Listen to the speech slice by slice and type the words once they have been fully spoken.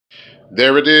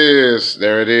There it is.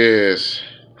 There it is.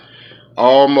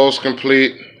 Almost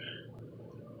complete.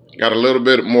 Got a little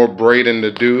bit more braiding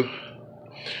to do.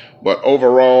 But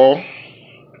overall,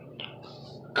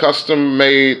 custom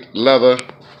made leather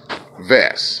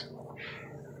vest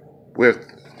with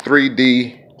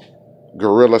 3D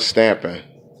gorilla stamping.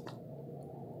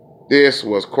 This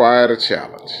was quite a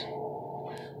challenge.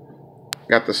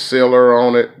 Got the sealer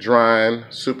on it, drying,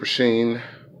 super sheen.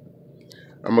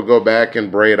 I'm gonna go back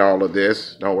and braid all of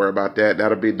this. Don't worry about that.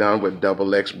 That'll be done with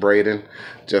double X braiding,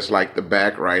 just like the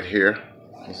back right here.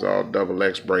 It's all double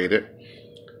X braided.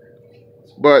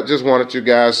 But just wanted you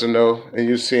guys to know, and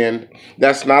you seeing,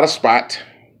 that's not a spot.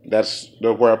 That's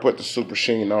where I put the super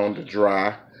sheen on to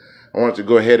dry. I want to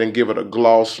go ahead and give it a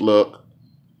gloss look.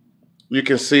 You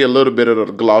can see a little bit of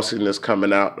the glossiness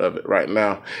coming out of it right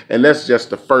now. And that's just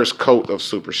the first coat of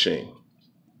super sheen.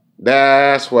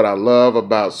 That's what I love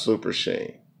about super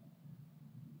sheen.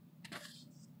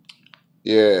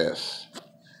 Yes.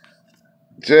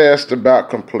 Just about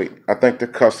complete. I think the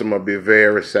customer will be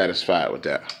very satisfied with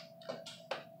that.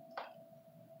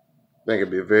 I think he'll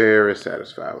be very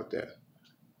satisfied with that.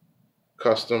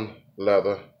 Custom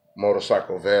leather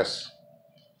motorcycle vest.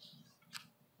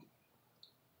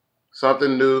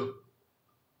 Something new.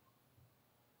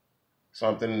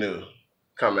 Something new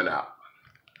coming out.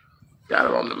 Got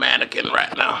it on the mannequin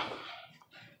right now.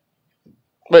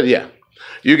 But yeah,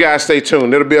 you guys stay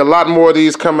tuned. There'll be a lot more of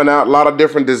these coming out, a lot of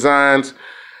different designs.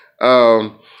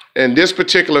 And this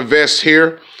particular vest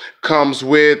here comes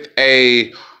with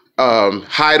a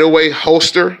hideaway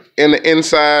holster in the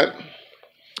inside,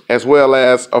 as well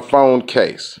as a phone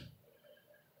case.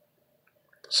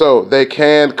 So they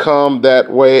can come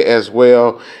that way as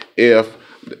well if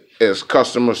it's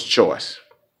customer's choice.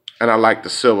 And I like the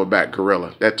silverback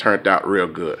gorilla. That turned out real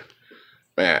good.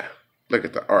 Man, look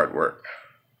at the artwork.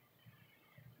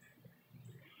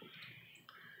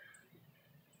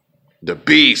 The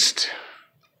beast.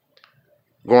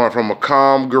 Going from a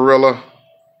calm gorilla,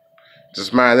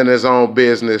 just minding his own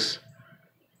business,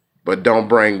 but don't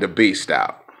bring the beast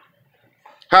out.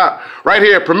 Right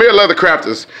here, Premier Leather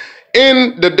Crafters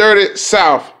in the Dirty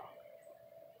South.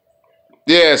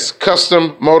 Yes,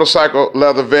 custom motorcycle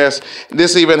leather vest.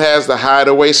 This even has the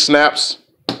hideaway snaps.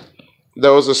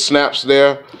 Those are snaps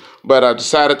there, but I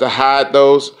decided to hide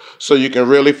those so you can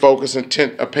really focus and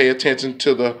pay attention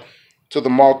to the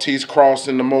Maltese cross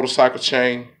in the motorcycle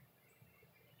chain.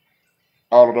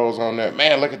 All of those on there.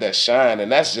 Man, look at that shine,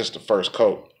 and that's just the first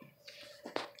coat.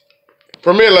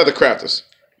 Premier Leather Crafters.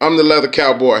 I'm the Leather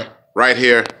Cowboy right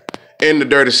here in the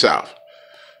Dirty South.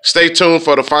 Stay tuned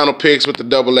for the final pics with the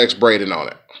double X braiding on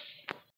it.